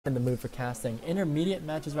in the mood for casting. Intermediate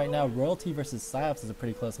matches right now. Royalty versus Syops is a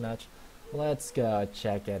pretty close match. Let's go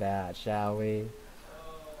check it out, shall we?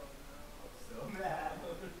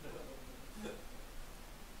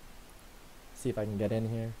 See if I can get in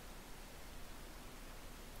here.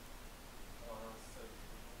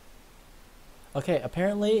 Okay,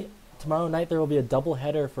 apparently tomorrow night there will be a double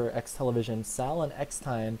header for eXtelevision. Sal and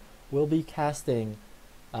eXtine will be casting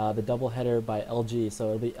the double header by LG. So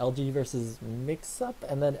it'll be LG versus Mix-Up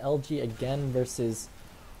and then LG again versus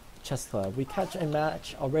Chess Club. We catch a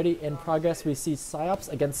match already in progress. We see Syops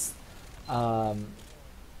against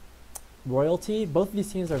Royalty. Both of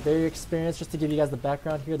these teams are very experienced. Just to give you guys the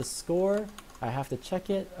background here, the score, I have to check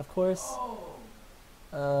it, of course.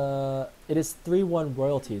 It is 3-1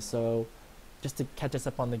 Royalty. So just to catch us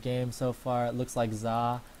up on the game so far, it looks like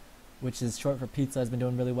Za, which is short for pizza, has been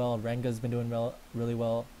doing really well. Renga's been doing really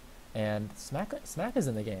well. And Smack is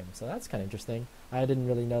in the game, so that's kind of interesting. I didn't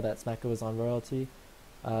really know that Smack was on Royalty.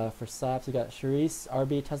 For Syops, we got Charisse,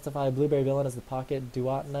 RB, Testify, Blueberry Villain as the pocket,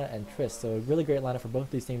 Duatna, and Triss. So a really great lineup for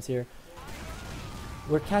both these teams here.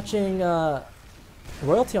 We're catching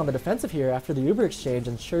Royalty on the defensive here after the Uber exchange,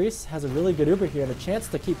 and Charisse has a really good Uber here and a chance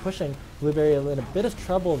to keep pushing. Blueberry in a bit of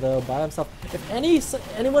trouble though by himself. If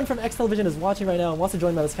anyone from eXtelevision is watching right now and wants to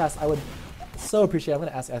join me on this cast, I would so appreciate it. I'm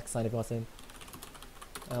going to ask eXtine if he wants to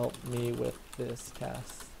help me with this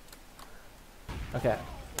cast. Okay.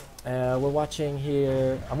 We're watching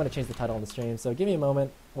here. I'm going to change the title on the stream, so give me a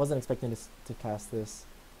moment. Wasn't expecting to cast this.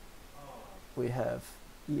 We have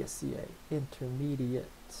ESEA Intermediate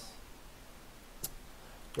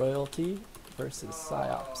Royalty versus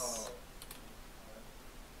Syops.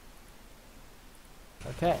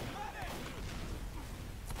 Okay.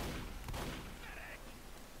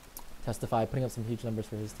 Testify putting up some huge numbers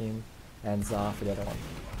for his team, and Za for the other one.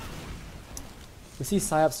 We see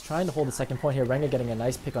Syops trying to hold the second point here. Renga getting a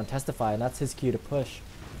nice pick on Testify, and that's his cue to push.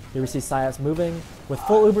 Here we see Syops moving with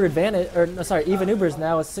full Uber advantage, or no, sorry, even Ubers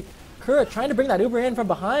now. It's Sakura trying to bring that Uber in from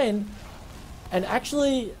behind, and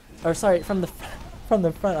actually, or sorry, from the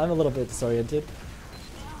front. I'm a little bit disoriented.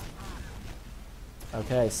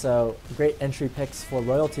 Okay, so great entry picks for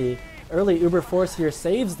Royalty. Early Uber force here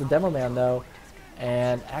saves the Demo Man though,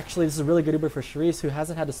 and actually this is a really good Uber for Charisse, who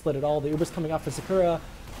hasn't had to split at all. The Uber's coming off for Sakura.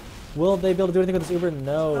 Will they be able to do anything with this Uber?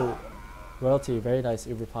 No. Royalty, very nice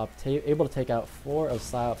Uber pop. Able to take out 4 of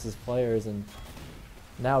Syops' players, and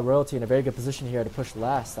now Royalty in a very good position here to push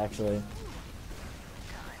last, actually.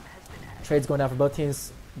 Trades going down for both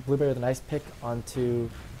teams. Blueberry with a nice pick onto,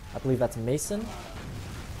 I believe that's Mason.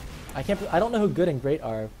 I don't know who good and great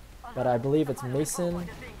are, but I believe it's Mason.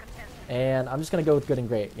 And I'm just going to go with good and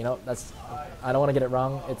great. You know, I don't want to get it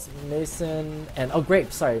wrong. It's Mason and, oh,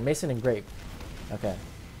 Grape. Sorry, Mason and Grape. Okay.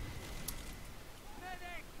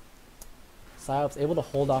 Syops able to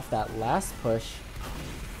hold off that last push.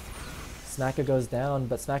 Smacka goes down,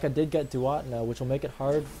 but Smacka did get Duatna, which will make it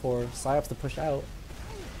hard for Syops to push out.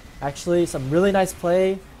 Actually, some really nice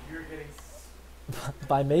play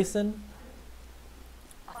by Mason.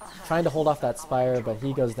 Trying to hold off that Spire, but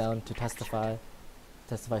he goes down to Testify.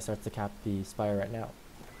 Testify starts to cap the Spire right now.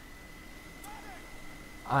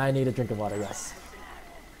 I need a drink of water, yes.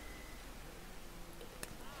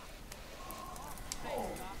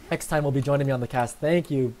 eXtine will be joining me on the cast.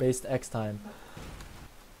 Thank you, based eXtine.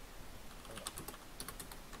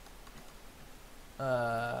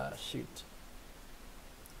 Shoot.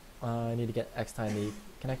 I need to get eXtine the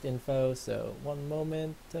connect info, so one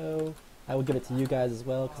moment. I will give it to you guys as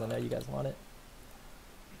well, because I know you guys want it.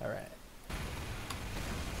 Alright.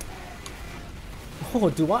 Oh,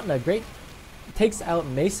 Duatna, great. Takes out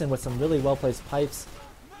Mason with some really well-placed pipes.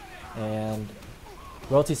 And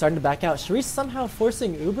Royalty starting to back out. Charisse somehow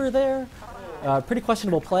forcing Uber there. Pretty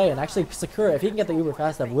questionable play, and actually Sakura, if he can get the Uber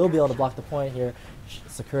fast enough, will be able to block the point here.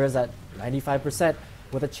 Sakura's at 95%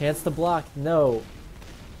 with a chance to block. No.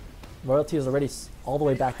 Royalty is already all the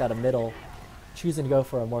way backed out of middle, choosing to go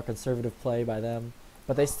for a more conservative play by them.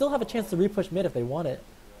 But they still have a chance to repush mid if they want it.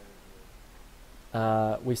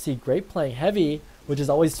 We see Grape playing heavy, which is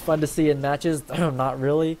always fun to see in matches. Not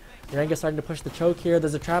really. Renga starting to push the choke here.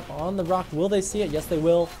 There's a trap on the rock. Will they see it? Yes, they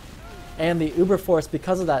will. And the Uber force,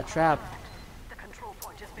 because of that trap.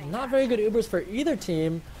 Not very good Ubers for either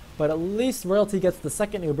team, but at least Royalty gets the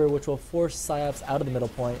second Uber, which will force Syops out of the middle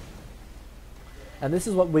point. And this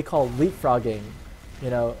is what we call leapfrogging. You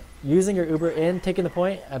know, using your Uber in, taking the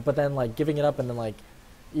point, but then like giving it up, and then like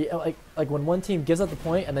when one team gives up the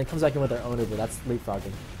point and then comes back in with their own Uber. That's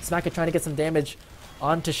leapfrogging. Smacka trying to get some damage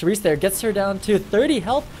onto Charisse there. Gets her down to 30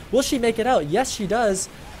 health. Will she make it out? Yes, she does.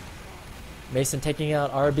 Mason taking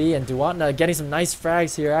out RB and Duatna getting some nice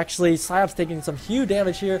frags here. Actually, Syops taking some huge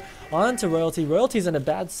damage here onto Royalty. Royalty's in a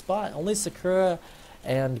bad spot. Only Sakura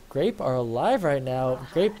and Grape are alive right now.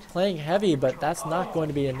 Grape playing heavy, but that's not going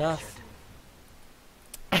to be enough.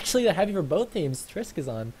 Actually, the heavy for both teams. Trisk is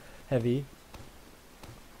on heavy.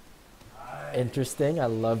 Interesting. I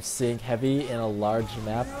love seeing heavy in a large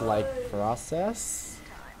map like Process.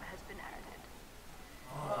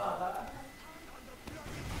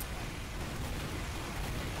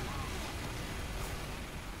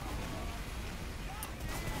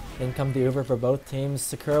 In come the Uber for both teams.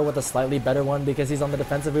 Sakura with a slightly better one because he's on the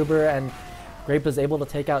defensive Uber, and Grape is able to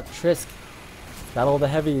take out Trisk. Battle of the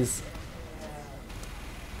heavies.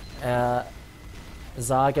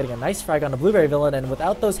 Za getting a nice frag on the Blueberry villain, and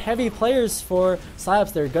without those heavy players for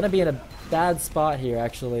Syops, they're going to be in a bad spot here,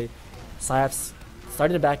 actually. Syops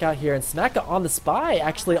starting to back out here, and Smacka on the spy,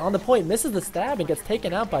 actually on the point, misses the stab and gets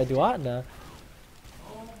taken out by Duatna.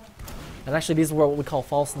 And actually, these were what we call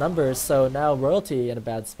false numbers, so now Royalty in a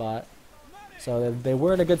bad spot. So they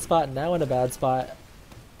were in a good spot, now in a bad spot.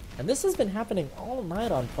 And this has been happening all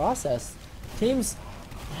night on Process. Teams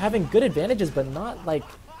having good advantages, but not like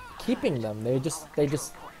keeping them. They just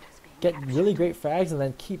get really great frags and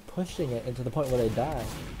then keep pushing it into the point where they die.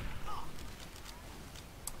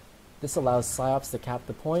 This allows Syops to cap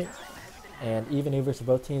the point, and even Ubers for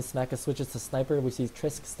both teams. Smacka switches to Sniper. We see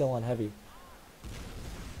Trisk still on heavy.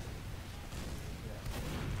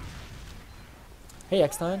 Hey,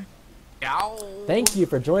 eXtine. Ow. Thank you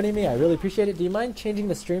for joining me. I really appreciate it. Do you mind changing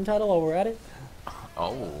the stream title while we're at it?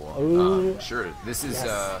 Sure. This is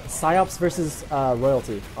Syops versus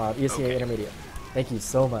Royalty on ESEA Okay. Intermediate. Thank you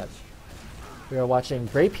so much. We are watching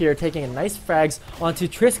Grape here taking a nice frags onto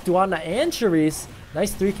Trisk, Duatna, and Charisse.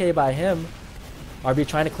 Nice 3K by him. RB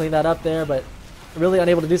trying to clean that up there, but really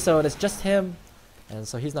unable to do so, and it's just him. And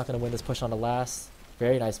so he's not going to win this push on the last.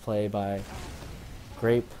 Very nice play by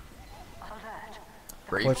Grape.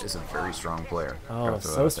 Grape is a very strong player. Oh,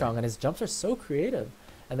 so strong, and his jumps are so creative,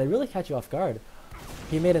 and they really catch you off guard.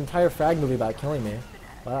 He made an entire frag movie about killing me.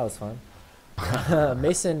 Well, that was fun.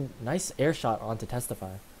 Mason, nice air shot onto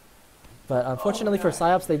Testify. But unfortunately for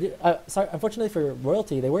Syops, they did. Unfortunately for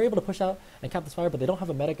Royalty, they were able to push out and cap the Spire, but they don't have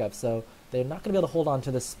a medic up, so they're not going to be able to hold on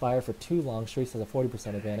to this Spire for too long. Charisse has a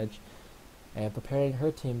 40% advantage, and preparing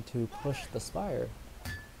her team to push the Spire.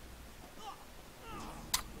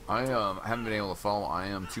 I haven't been able to follow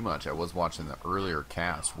IM too much. I was watching the earlier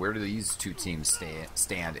cast. Where do these two teams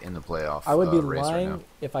stand in the playoff? I would be race lying right now?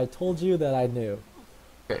 if I told you that I knew.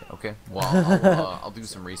 Okay. Well, I'll do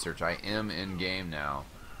some research. I am in game now.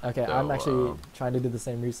 Okay, So, I'm actually trying to do the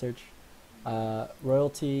same research.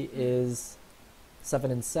 Royalty is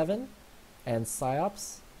 7-7, and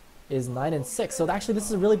Syops is 9-6. So actually, this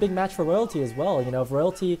is a really big match for Royalty as well. You know, if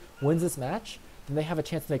Royalty wins this match, then they have a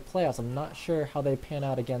chance to make playoffs. I'm not sure how they pan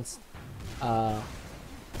out against. Yeah,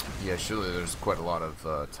 surely there's quite a lot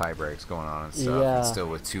of tie breaks going on and stuff. Yeah. And still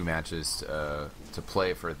with 2 matches to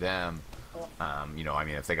play for them. You know, I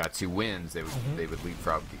mean, if they got 2 wins, they would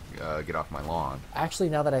leapfrog, get off my lawn. Actually,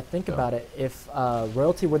 now that I think about it, if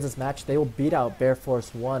Royalty wins this match, they will beat out Bear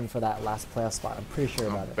Force 1 for that last playoff spot. I'm pretty sure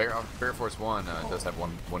about it. Bear Force 1 does have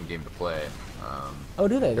one game to play. Oh,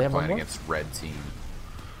 do they? They They're have one playing more? against Red Team.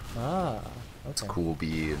 Ah, It's okay. Cool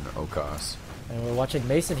B and Okos. And we're watching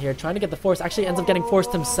Mason here trying to get the force. Actually ends up getting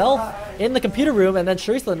forced himself in the computer room. And then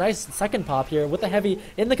Charisse with a nice second pop here with the heavy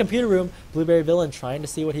in the computer room. Blueberry Villain trying to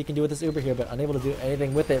see what he can do with this Uber here, but unable to do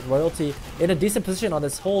anything with it. Royalty in a decent position on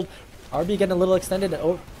this hold. RB getting a little extended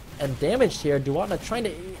and damaged here. Duatna trying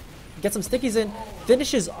to get some stickies in.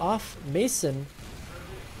 Finishes off Mason.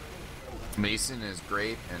 Mason is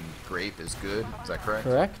great and Grape is good. Is that correct?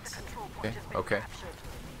 Correct. Okay.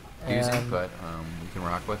 Confusing, And but we can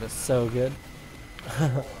rock with it. so good.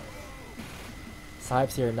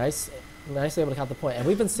 Syops here, nicely able to count the point, and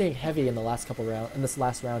we've been seeing heavy in the last couple rounds, in this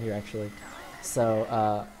last round here actually.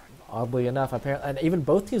 So oddly enough, apparently, and even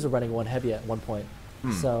both teams were running one heavy at one point.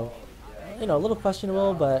 So you know, a little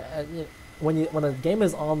questionable, but when the game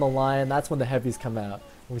is on the line, that's when the heavies come out.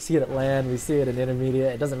 We see it at land, we see it in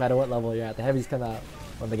intermediate. It doesn't matter what level you're at. The heavies come out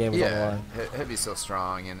when the game is on the line. Heavy's so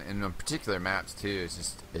strong, and in particular maps too.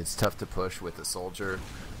 It's tough to push with the soldier.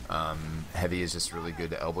 Heavy is just really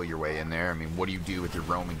good to elbow your way in there. I mean, what do you do with your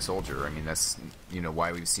roaming soldier? I mean, that's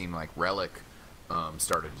why we've seen like Relic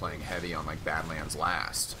started playing heavy on like Badlands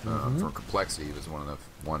last. For complexity, he was one of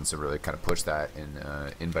the ones to really kind of push that in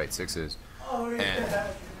Invite 6s.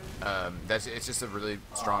 And it's just a really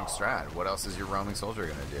strong strat. What else is your roaming soldier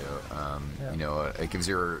gonna do? You know, it gives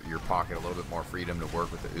your pocket a little bit more freedom to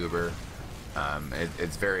work with the Uber.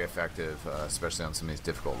 it's very effective, especially on some of these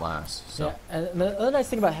difficult lasts. So. Yeah, and the other nice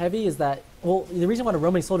thing about heavy is that, well, the reason why I want a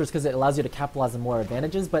roaming soldier is because it allows you to capitalize on more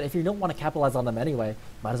advantages, but if you don't want to capitalize on them anyway,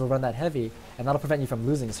 might as well run that heavy, and that'll prevent you from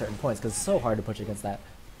losing certain points, because it's so hard to push against that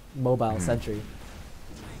mobile sentry.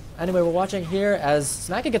 Anyway, we're watching here as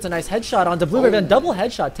Smacka gets a nice headshot onto Blueberry, then double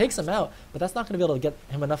headshot, takes him out, but that's not going to be able to get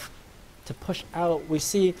him enough to push out. We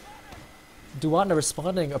see Duatna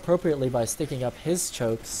responding appropriately by sticking up his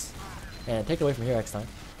chokes. And take it away from here, eXtine.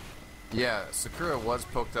 Yeah, Sakura was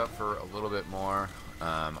poked up for a little bit more.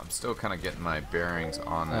 I'm still kind of getting my bearings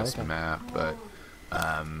on this map, but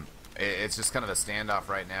it's just kind of a standoff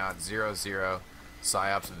right now. It's 0-0.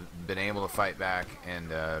 Syops have been able to fight back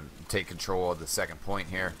and take control of the second point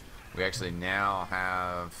here. We actually now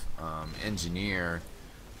have Engineer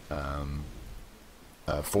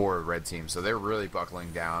for red team, so they're really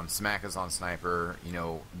buckling down. Smack is on sniper. You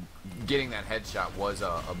know, getting that headshot was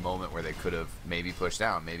a moment where they could have maybe pushed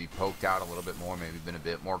out, maybe poked out a little bit more, maybe been a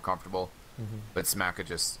bit more comfortable. But Smacka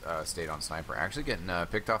just stayed on sniper. Actually getting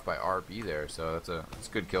picked off by RB there, so that's a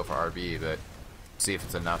good kill for RB. But see if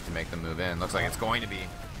it's enough to make them move in. Looks like it's going to be,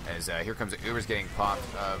 as here comes Uber's getting popped.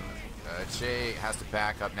 Che has to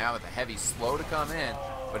back up now with the heavy slow to come in,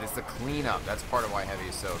 but it's the cleanup. That's part of why heavy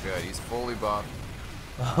is so good. He's fully buffed.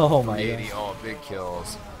 Oh my god. Oh, big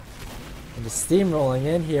kills. And just steamrolling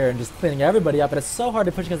in here and just cleaning everybody up. And it's so hard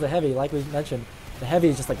to push against the heavy. Like we mentioned, the heavy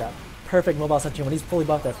is just like a perfect mobile sentry. When he's fully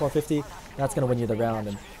buffed at 450, that's going to win you the round.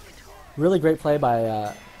 And really great play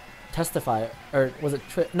by Testify. Or was it...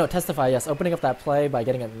 No, Testify, yes. Opening up that play by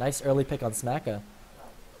getting a nice early pick on Smacka.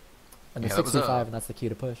 And the 65, and that's the key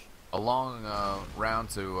to push. A long round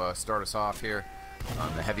to start us off here.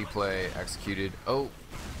 The heavy play executed. Oh,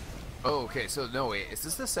 okay. So no, wait. Is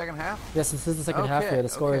this the second half? Yes, this is the second half here. The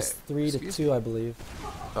score is 3-2, I believe.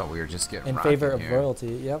 Oh, we were just getting in favor of here. royalty.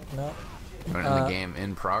 Yep. No. Running the game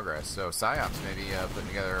in progress. So Syops maybe putting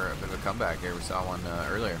together a bit of a comeback here. We saw one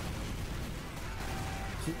earlier.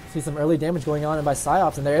 See some early damage going on by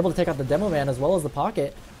Syops, and they're able to take out the demo man as well as the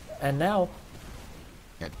pocket. And now,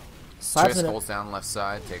 Twist holds down left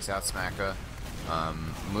side, takes out Smacka.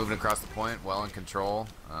 Moving across the point, well in control.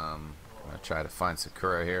 I'm going to try to find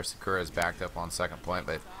Sakura here. Sakura is backed up on second point,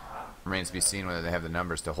 but remains to be seen whether they have the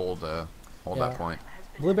numbers to hold that point.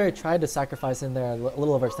 Blueberry tried to sacrifice in there, a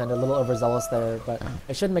little overextended, a little overzealous there, but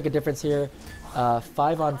it shouldn't make a difference here.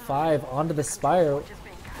 5-on-5 onto the Spire.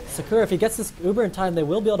 Sakura, if he gets this Uber in time, they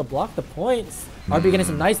will be able to block the points. RB getting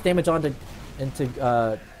some nice damage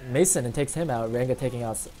into Mason and takes him out. Ranga taking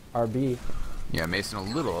out RB. Yeah, Mason a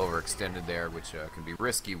little overextended there, which can be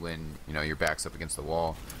risky when your back's up against the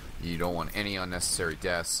wall. You don't want any unnecessary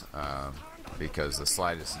deaths because the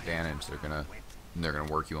slightest advantage they're gonna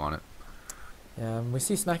work you on it. Yeah, we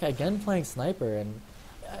see Smacka again playing sniper, and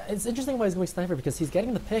it's interesting why he's going sniper because he's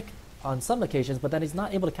getting the pick on some occasions, but then he's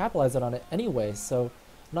not able to capitalize on it anyway. So,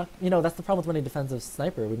 that's the problem with running defensive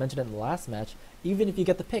sniper. We mentioned it in the last match. Even if you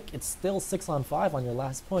get the pick, it's still 6-on-5 on your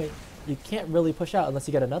last point. You can't really push out unless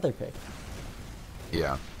you get another pick.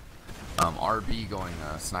 Yeah. RB going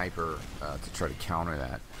sniper to try to counter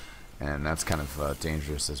that, and that's kind of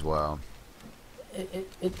dangerous as well.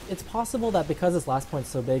 It's possible that because his last point's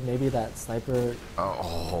so big, maybe that sniper...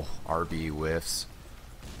 RB whiffs.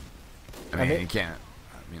 I mean, you can't...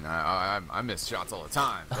 I miss shots all the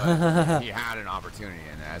time, but he had an opportunity,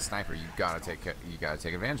 and as sniper, you gotta take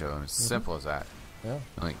advantage of them. It's simple as that. Yeah.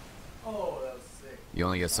 That was sick. You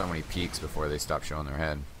only get so many peaks before they stop showing their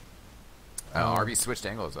head. RB switched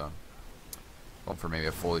angles though. Going for maybe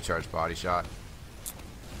a fully charged body shot.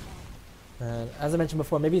 And as I mentioned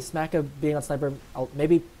before, maybe Smacka being on sniper,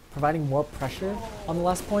 maybe providing more pressure on the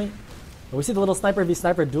last point. But we see the little sniper v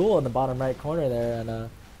sniper duel in the bottom right corner there, and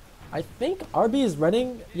I think RB is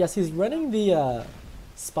running. Yes, he's running the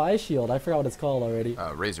spy shield. I forgot what it's called already.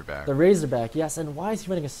 Razorback. The Razorback. Yes, and why is he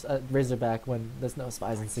running a Razorback when there's no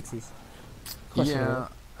spies in 60s? Yeah.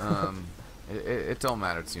 It don't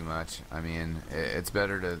matter too much. I mean, it's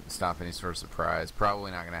better to stop any sort of surprise.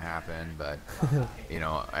 Probably not going to happen, but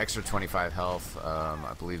extra 25 health.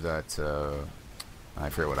 I believe that I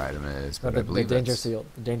forget what item it is, but I believe the danger shield.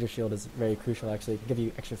 The danger shield is very crucial. Actually, it can give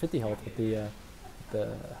you extra 50 health with the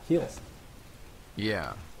heals.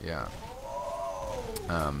 Yeah.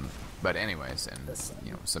 But anyways, and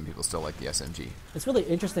some people still like the SMG. It's really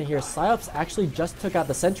interesting here. Syops actually just took out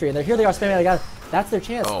the sentry, and here they are spamming. That's their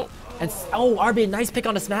chance. And RB, nice pick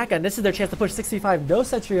on a Smacka, and this is their chance to push 65. No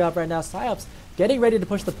sentry up right now. Syops getting ready to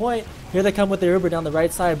push the point. Here they come with their Uber down the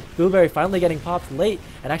right side. Blueberry finally getting popped late,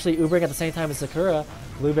 and actually Ubering at the same time as Sakura.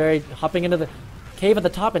 Blueberry hopping into the cave at the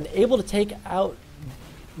top and able to take out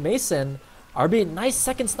Mason. RB, nice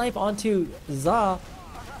second snipe onto Za.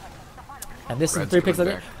 And this is 3 picks.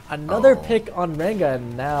 Another pick on Renga,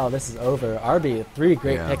 and now this is over. RB, 3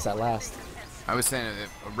 great picks at last. I was saying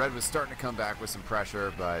that Red was starting to come back with some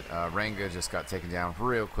pressure, but Renga just got taken down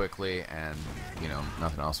real quickly, and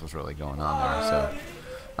nothing else was really going on there.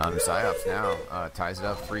 So Syops now ties it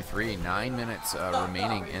up 3-3. 9 minutes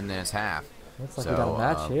remaining in this half. Looks like we got a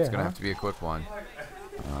match here. It's gonna have to be a quick one.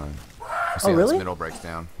 Oh really? How this middle breaks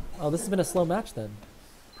down. Oh, this has been a slow match then.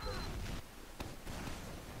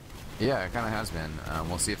 Yeah, it kind of has been.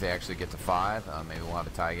 We'll see if they actually get to 5. Maybe we'll have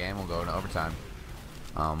a tie game. We'll go into overtime.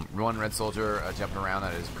 One red soldier jumping around.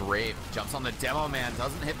 That is great. Jumps on the demo man.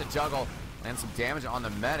 Doesn't hit the juggle. And some damage on the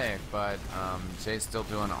medic, but Shay's still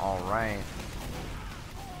doing all right.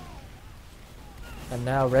 And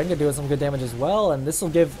now Renga doing some good damage as well. And this will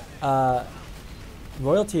give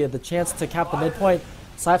Royalty the chance to cap the midpoint.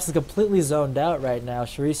 Syops is completely zoned out right now.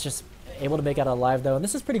 Charisse just able to make it alive though, and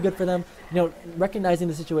this is pretty good for them. Recognizing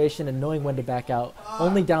the situation and knowing when to back out.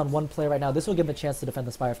 Only down 1 player right now. This will give them a chance to defend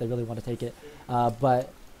the Spire if they really want to take it.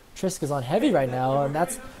 But Trisk is on heavy right now, and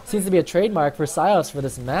that seems to be a trademark for Syops for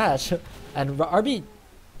this match. And RB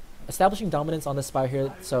establishing dominance on this Spire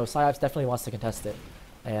here, so Syops definitely wants to contest it.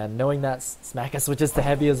 And knowing that Smacka switches to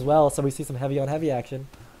heavy as well, so we see some heavy on heavy action.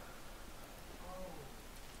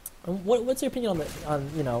 What's your opinion on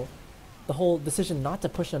the whole decision not to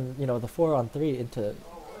push on the 4-on-3 into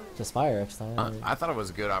Spire eXtine? I thought it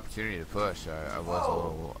was a good opportunity to push. I was a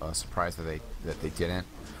little surprised that they didn't.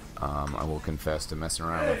 I will confess to messing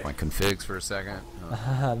around with my configs for a second.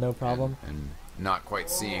 No problem. And not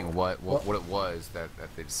quite seeing what it was that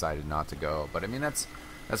they decided not to go. But I mean that's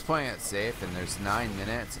playing it safe. And there's 9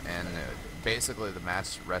 minutes, and basically the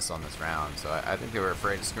match rests on this round. So I think they were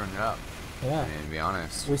afraid of screwing it up. Yeah. I mean, to be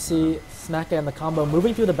honest. We see Smacka and the combo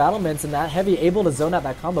moving through the battlements, and that heavy able to zone out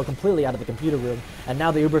that combo completely out of the computer room. And now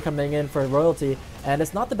the Uber coming in for Royalty. And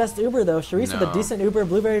it's not the best Uber though. Charisse with a decent Uber.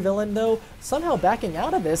 Blueberry Villain though somehow backing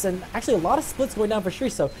out of this. And actually a lot of splits going down for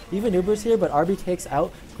Charisse. So even Uber's here, but RB takes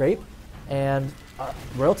out Grape. And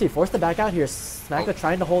Royalty forced to back out here. Smacka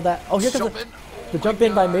trying to hold that. Oh, here comes the jump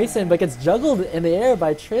in by Mason, but gets juggled in the air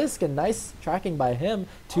by Trisk. And nice tracking by him.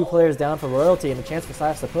 2 players down for Royalty and a chance for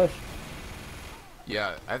Syops to push.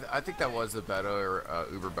 Yeah, I think that was the better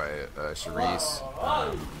Uber by Charisse.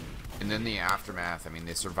 And then the aftermath, I mean,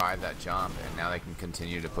 they survived that jump, and now they can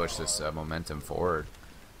continue to push this momentum forward.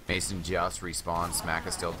 Mason just respawns, Smack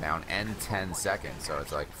is still down, and 10 seconds. So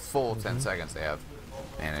it's like full 10 seconds they have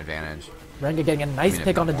an advantage. Renga getting a nice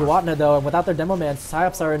pick on the Duatna though, and without their demo man,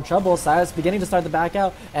 Syops are in trouble. Syops beginning to start the back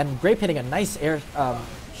out, and Grape hitting a nice air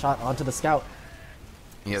shot onto the scout.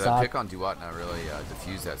 Yeah, that pick on Duatna really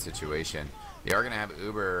diffused that situation. They are going to have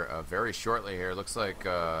Uber very shortly here. Looks like,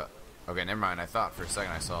 okay, never mind. I thought for a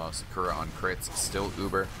second I saw Sakura on crits. Still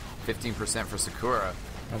Uber. 15% for Sakura.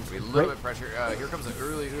 A little bit of pressure. Here comes an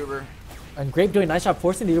early Uber. And Grape doing a nice job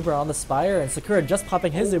forcing the Uber on the Spire, and Sakura just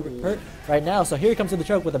popping his Uber right now. So here he comes to the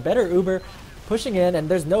choke with a better Uber pushing in, and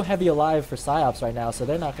there's no heavy alive for Syops right now, so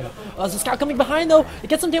they're not going to... Oh, there's a scout coming behind though. It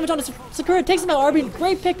gets some damage on Sakura. Takes him out. RB,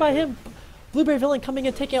 great pick by him. Blueberry Villain coming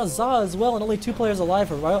in, taking out Za as well, and only 2 players alive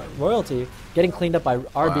for Royalty. Getting cleaned up by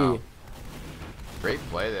RB. Wow. Great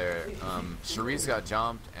play there. Charisse got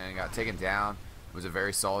jumped and got taken down. It was a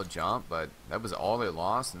very solid jump, but that was all they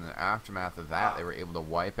lost. In the aftermath of that, they were able to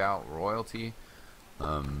wipe out Royalty.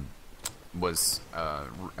 Was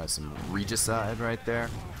some regicide right there.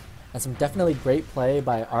 And some definitely great play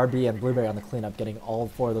by RB and Blueberry on the cleanup, getting all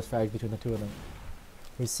 4 of those frags between the 2 of them.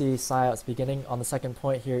 We see Syops beginning on the second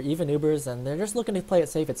point here, even Ubers, and they're just looking to play it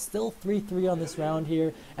safe. It's still 3-3 on this round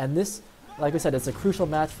here, and this, like we said, it's a crucial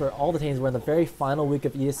match for all the teams. We're in the very final week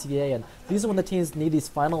of ESEA, and these are when the teams need these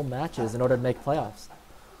final matches in order to make playoffs.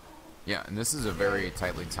 Yeah, and this is a very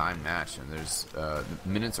tightly timed match, and there's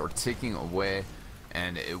minutes are ticking away,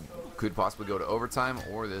 and it could possibly go to overtime,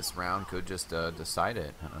 or this round could just decide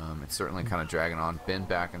it. It's certainly kind of dragging on, been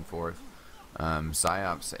back and forth.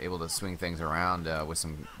 Syops able to swing things around with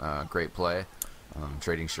some great play,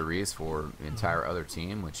 trading Charisse for the entire other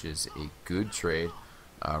team, which is a good trade.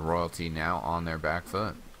 Royalty now on their back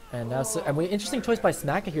foot. And interesting choice by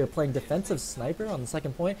Smacka here, playing defensive sniper on the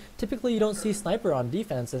second point. Typically, you don't see sniper on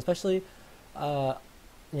defense, especially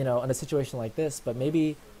in a situation like this. But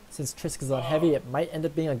maybe since Trisk is on heavy, it might end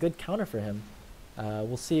up being a good counter for him.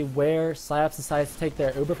 We'll see where Syops decides to take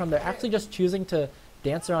their Uber from. They're actually just choosing to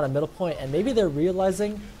dance around a middle point, and maybe they're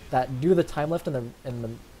realizing that due to the time left in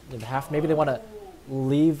the half, maybe they want to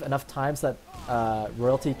leave enough time so that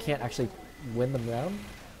Royalty can't actually win the round.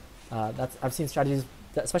 I've seen strategies,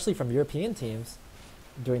 especially from European teams,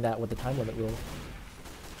 doing that with the time limit rule.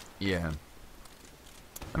 Yeah,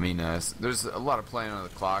 I mean, there's a lot of playing on the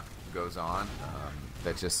clock goes on.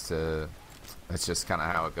 That's just kind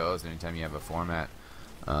of how it goes. Anytime you have a format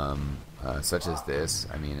such as this,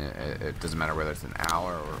 I mean, it doesn't matter whether it's an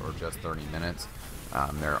hour or just 30 minutes.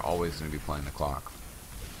 They're always going to be playing the clock.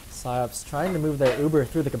 Syops trying to move their Uber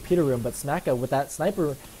through the computer room, but Smacka with that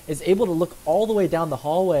sniper is able to look all the way down the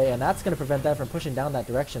hallway, and that's going to prevent them from pushing down that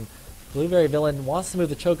direction. Blueberry Villain wants to move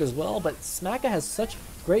the choke as well, but Smacka has such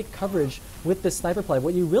great coverage with this sniper play.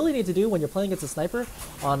 What you really need to do when you're playing against a sniper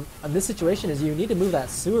on this situation is you need to move that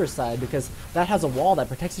sewer side, because that has a wall that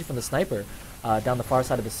protects you from the sniper down the far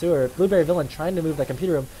side of the sewer. Blueberry Villain trying to move that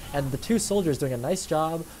computer room, and the two soldiers doing a nice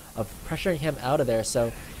job of pressuring him out of there.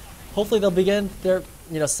 So hopefully they'll begin their,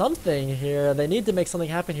 something here. They need to make something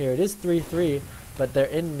happen here. It is 3-3, but they're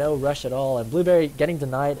in no rush at all. And Blueberry getting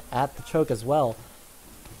denied at the choke as well.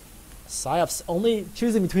 Syops only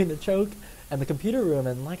choosing between the choke and the computer room,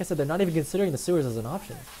 and like I said, they're not even considering the sewers as an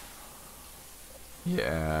option.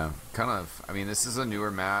 Yeah, kind of. I mean, this is a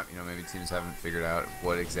newer map. Maybe teams haven't figured out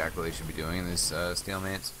what exactly they should be doing in these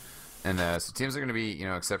stalemates. And so teams are going to be,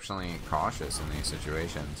 exceptionally cautious in these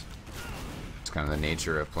situations. It's kind of the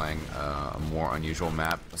nature of playing a more unusual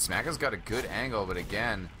map. Smacka's got a good angle, but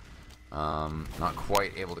again, not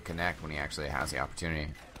quite able to connect when he actually has the opportunity.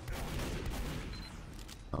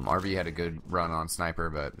 RB had a good run on sniper,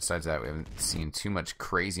 but besides that, we haven't seen too much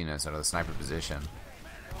craziness out of the sniper position.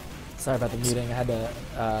 Sorry about the muting. I had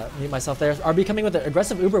to mute myself there. RB coming with an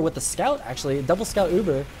aggressive Uber with the scout, actually, double scout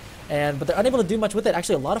Uber. But they're unable to do much with it.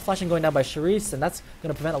 Actually, a lot of flashing going down by Charisse, and that's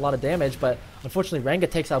going to prevent a lot of damage. But unfortunately, Ranga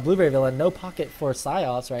takes out Blueberry Villain. No pocket for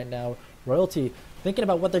Syops right now. Royalty thinking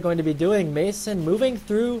about what they're going to be doing. Mason moving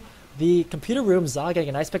through the computer room. Za getting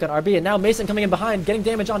a nice pick on RB. And now Mason coming in behind, getting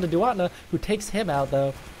damage onto Duatna, who takes him out,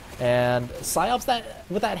 though. And Syops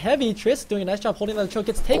with that heavy. Trisk doing a nice job holding on the choke.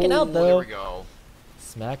 Gets taken out, though. There we go.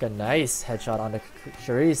 Smack a nice headshot onto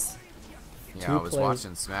Charisse. Yeah, I was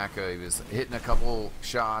watching Smacka. He was hitting a couple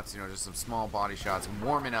shots, just some small body shots,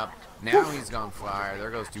 warming up. Now he's gone fire.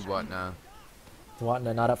 There goes Duatna.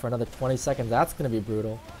 Duatna not up for another 20 seconds. That's going to be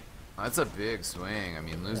brutal. That's a big swing. I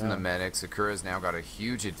mean, losing the medic. Sakura's now got a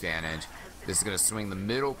huge advantage. This is going to swing the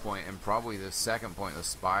middle point and probably the second point, the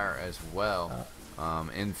Spire as well,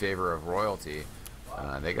 in favor of Royalty.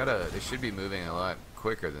 They should be moving a lot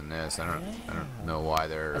quicker than this. I don't know why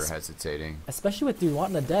they're hesitating. Especially with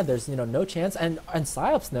Duatna dead, there's no chance, and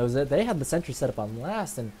Syops knows it. They had the sentry set up on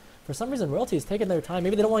last, and for some reason Royalty is taking their time.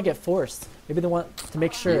 Maybe they don't want to get forced. Maybe they want to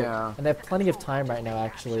make sure, and they have plenty of time right now.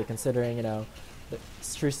 Actually, considering the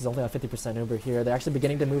Charisse is only on 50% Uber here, they're actually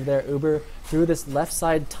beginning to move their Uber through this left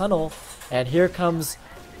side tunnel, and here comes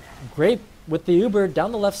Grape with the Uber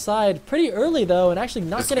down the left side, pretty early though, and actually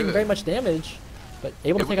not getting very much damage, but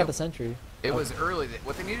able to take out the sentry. It was early.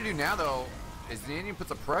 What they need to do now, though, is they need to put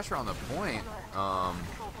the pressure on the point.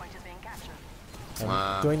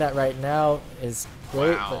 Doing that right now is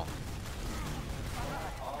great. Wow.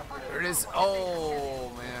 There it is.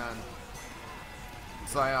 Oh, man.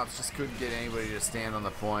 Syops just couldn't get anybody to stand on the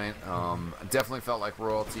point. Definitely felt like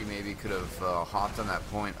Royalty maybe could have hopped on that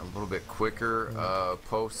point a little bit quicker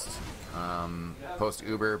post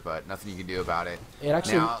Uber, but nothing you can do about it.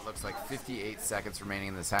 Now it looks like 58 seconds remaining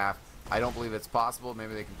in this half. I don't believe it's possible.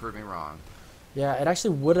 Maybe they can prove me wrong. Yeah, it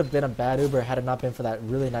actually would have been a bad Uber had it not been for that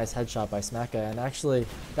really nice headshot by Smacka. And actually,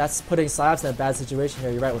 that's putting Syops in a bad situation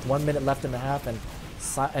here. You're right, with 1 minute left in the half,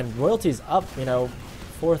 and Royalty's up,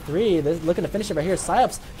 4-3. They're looking to finish it right here.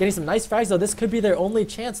 Syops getting some nice frags, though. This could be their only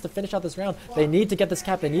chance to finish out this round. They need to get this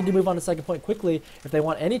cap. They need to move on to second point quickly if they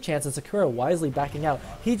want any chance, and Sakura wisely backing out.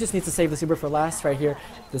 He just needs to save this Uber for last right here.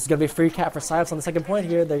 This is going to be a free cap for Syops on the second point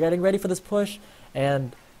here. They're getting ready for this push,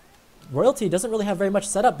 and Royalty doesn't really have very much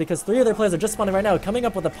set up because 3 of their players are just spawning right now. Coming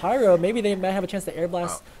up with a pyro, maybe they might have a chance to air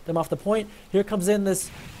blast them off the point. Here comes in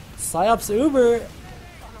this Syops Uber.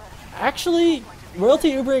 Actually,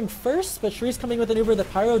 Royalty Ubering first, but Charisse coming with an Uber. The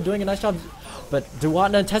pyro doing a nice job. But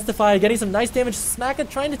Duatna and Testify getting some nice damage. Smacka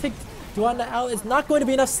trying to take Duatna out. It's not going to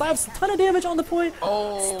be enough. Syops, a ton of damage on the point.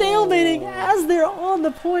 Stalemating as they're on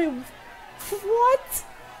the point. What?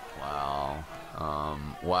 Wow.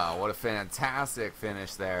 Wow, what a fantastic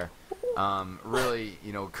finish there. Really,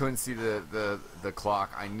 couldn't see the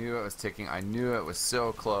clock. I knew it was ticking. I knew it was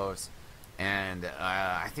so close. And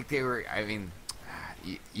I think they were,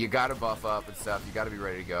 you got to buff up and stuff. You got to be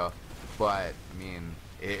ready to go. But,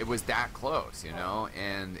 it was that close,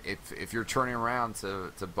 And if you're turning around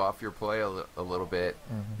to buff your play a little bit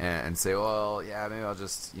and say, well, yeah, maybe I'll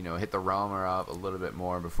just, hit the realmer up a little bit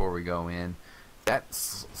more before we go in. That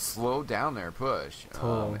slowed down their push,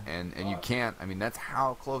 and you can't. That's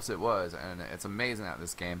how close it was, and it's amazing at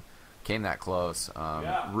this game. came that close.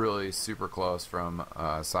 Really super close from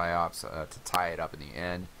Syops to tie it up in the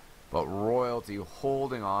end. But Royalty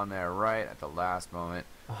holding on there right at the last moment,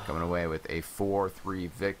 coming away with a 4-3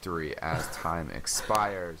 victory as time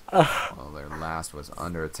expires. Well, their last was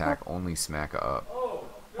under attack, only smack up.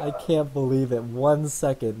 I can't believe it. 1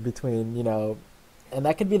 second between, and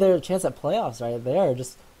that could be their chance at playoffs right there.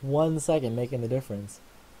 Just 1 second making the difference.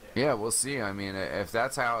 Yeah, we'll see. I mean, if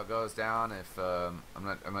that's how it goes down, if I'm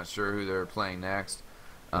not sure who they're playing next,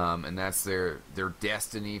 and that's their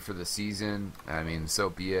destiny for the season. I mean, so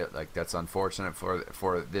be it. Like, that's unfortunate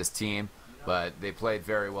for this team, but they played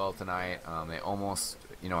very well tonight. They almost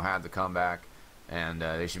had the comeback, and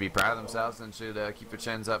they should be proud of themselves and should keep their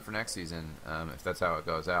chins up for next season if that's how it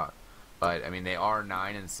goes out. But I mean, they are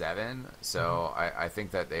 9-7, so I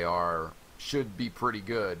think that they should be pretty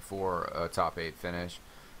good for a top 8 finish.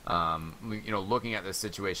 Looking at this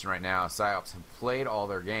situation right now, Syops have played all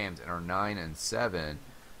their games and are 9-7.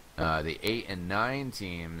 The 8 and 9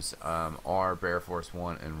 teams are Bear Force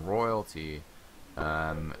 1 and Royalty,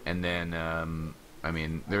 and then I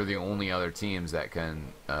mean, they're the only other teams that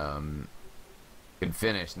can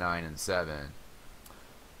finish 9-7.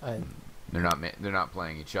 They're not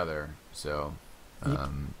playing each other, so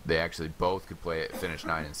they actually both could finish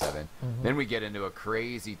 9-7. Then we get into a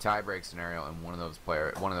crazy tiebreak scenario, and one of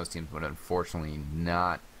those teams would unfortunately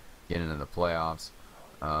not get into the playoffs.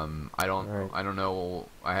 I don't know.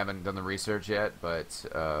 I haven't done the research yet, but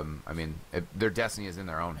I mean, their destiny is in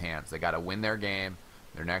their own hands. They got to win their game,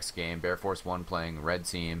 their next game. Bear Force 1 playing Red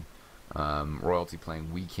Team, Royalty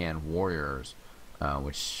playing Weekend Warriors,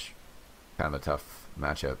 which kind of a tough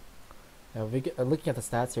matchup. Looking at the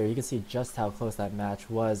stats here, you can see just how close that match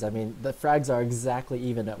was. I mean, the frags are exactly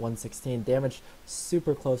even at 116. Damage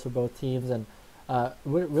super close for both teams, and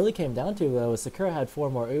what it really came down to, though, was Sakura had 4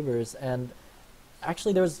 more Ubers, and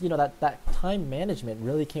actually there was, that time management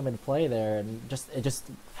really came into play there, and it just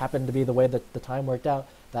happened to be the way that the time worked out,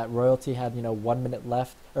 that Royalty had, 1 minute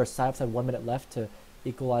left, or Syops had 1 minute left to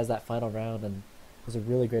equalize that final round, and it was a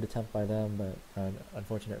really great attempt by them, but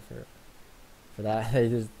unfortunate for that. They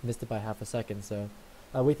just missed it by half a second. So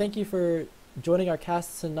we thank you for joining our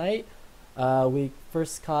cast tonight. We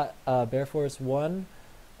first caught Bear Force 1,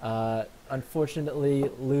 unfortunately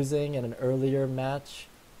losing in an earlier match.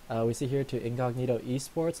 We see here to Incognito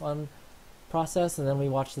Esports on process, and then we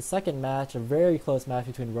watched the second match, a very close match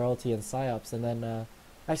between Royalty and Syops, and then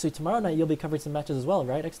actually tomorrow night you'll be covering some matches as well,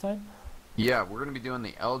 right, eXtine? Yeah, we're going to be doing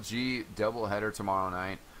the LG doubleheader tomorrow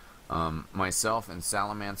night. Myself and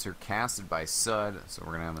Salamancer casted by Sud, so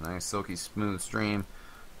we're going to have a nice silky smooth stream,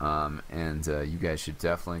 and you guys should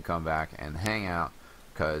definitely come back and hang out,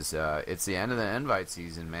 because it's the end of the invite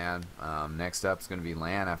season, man. Next up is going to be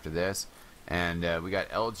LAN after this, and we got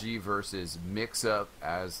LG versus Mix-Up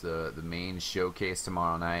as the main showcase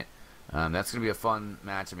tomorrow night. That's going to be a fun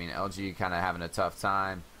match. I mean, LG kind of having a tough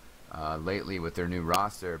time lately with their new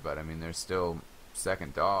roster, but I mean, they're still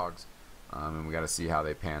second dogs. And we got to see how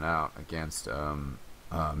they pan out against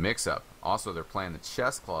Mix-Up. Also, they're playing the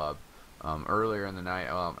Chess Club earlier in the night.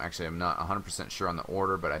 Actually, I'm not 100% sure on the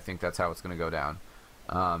order, but I think that's how it's going to go down.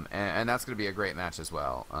 And that's going to be a great match as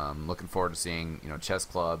well. Looking forward to seeing Chess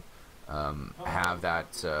Club have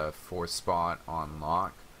that 4th spot on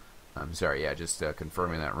lock. I'm sorry, yeah, just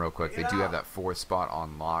confirming that real quick. They do have that 4th spot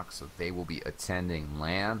on lock, so they will be attending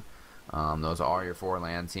LAN. Those are your 4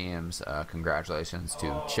 LAN teams. Congratulations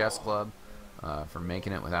to Chess Club for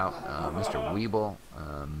making it without Mr. Weeble.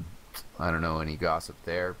 I don't know any gossip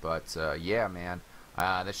there, but yeah, man.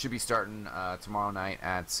 That should be starting tomorrow night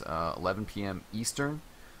at 11 p.m. Eastern,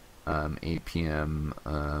 8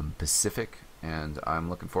 p.m. Pacific, and I'm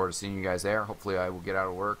looking forward to seeing you guys there. Hopefully I will get out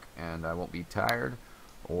of work and I won't be tired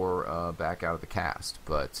or back out of the cast.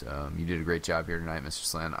 But you did a great job here tonight, Mr.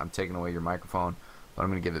 SLIN. I'm taking away your microphone, but I'm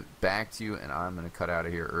going to give it back to you, and I'm going to cut out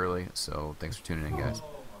of here early. So thanks for tuning in, guys.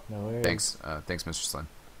 No worries. Thanks, Mr. SLIN.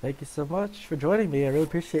 Thank you so much for joining me. I really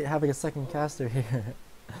appreciate having a second caster here.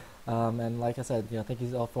 And like I said, thank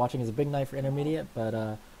you all for watching. It's a big night for Intermediate, but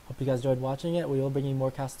hope you guys enjoyed watching it. We will bring you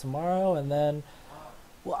more casts tomorrow, and then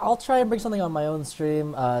I'll try and bring something on my own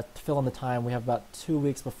stream to fill in the time. We have about 2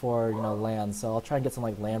 weeks before LAN, so I'll try and get some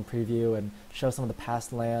LAN preview and show some of the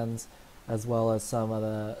past LANs, as well as some of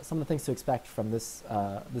the things to expect from this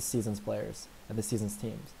season's players and this season's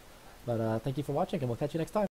teams. But thank you for watching, and we'll catch you next time.